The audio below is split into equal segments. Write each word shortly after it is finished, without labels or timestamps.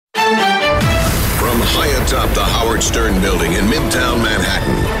high atop the Howard Stern building in Midtown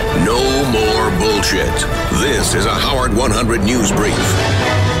Manhattan. No more bullshit. This is a Howard 100 News Brief.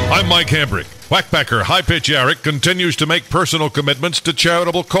 I'm Mike Hambrick. Whackpacker High Pitch Eric continues to make personal commitments to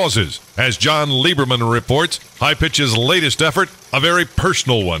charitable causes. As John Lieberman reports, High Pitch's latest effort, a very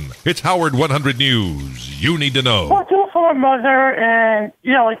personal one. It's Howard 100 News. You need to know. I do it for my mother, and,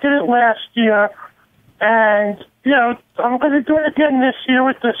 I did it last year. And, I'm going to do it again this year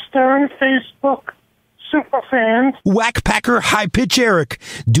with the Stern Facebook super fans. Whackpacker High Pitch Eric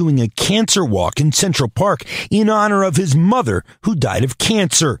doing a cancer walk in Central Park in honor of his mother who died of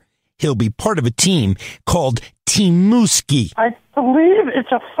cancer. He'll be part of a team called Team Mooski. I believe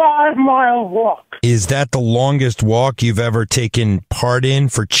it's a 5-mile walk. Is that the longest walk you've ever taken part in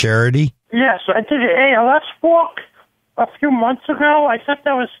for charity? Yes, I did an ALS walk a few months ago. I thought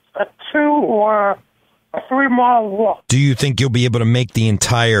that was a 2 or a 3-mile walk. Do you think you'll be able to make the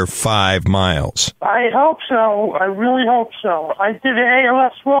entire 5 miles? I hope so. I really hope so. I did an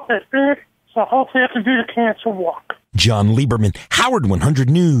ALS walk at finished, so hopefully I can do the cancer walk. John Lieberman, Howard 100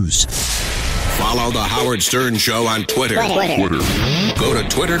 News. Follow the Howard Stern Show on Twitter. Go to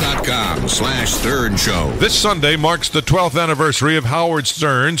twitter.com/Stern Show. This Sunday marks the 12th anniversary of Howard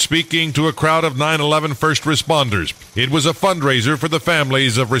Stern speaking to a crowd of 9/11 first responders. It was a fundraiser for the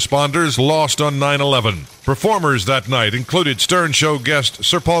families of responders lost on 9/11. Performers that night included Stern Show guest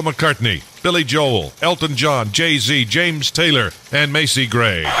Sir Paul McCartney, Billy Joel, Elton John, Jay-Z, James Taylor, and Macy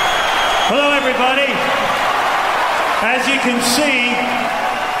Gray. Hello, everybody. As you can see,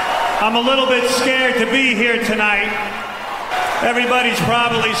 I'm a little bit scared to be here tonight. Everybody's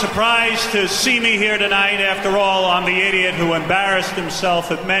probably surprised to see me here tonight. After all, I'm the idiot who embarrassed himself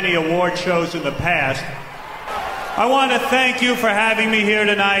at many award shows in the past. I want to thank you for having me here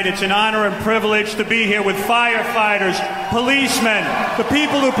tonight. It's an honor and privilege to be here with firefighters, policemen, the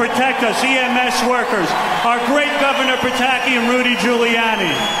people who protect us, EMS workers, our great Governor Pataki and Rudy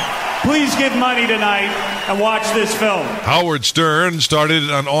Giuliani. Please give money tonight and watch this film. Howard Stern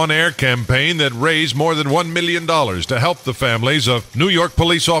started an on-air campaign that raised more than $1 million to help the families of New York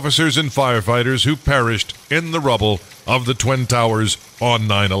police officers and firefighters who perished in the rubble of the Twin Towers on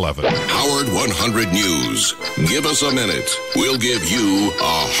 9/11. Howard 100 News. Give us a minute. We'll give you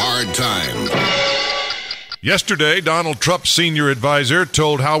a hard time. Yesterday, Donald Trump's senior advisor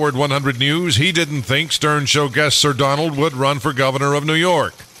told Howard 100 News he didn't think Stern Show guest Sir Donald would run for governor of New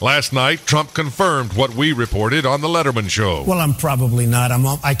York. Last night, Trump confirmed what we reported on the Letterman Show. Well, I'm probably not.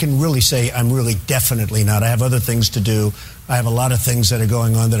 I can really say I'm really definitely not. I have other things to do. I have a lot of things that are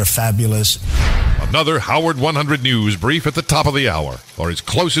going on that are fabulous. Another Howard 100 News brief at the top of the hour, or as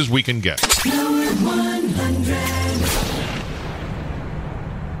close as we can get. Howard 100.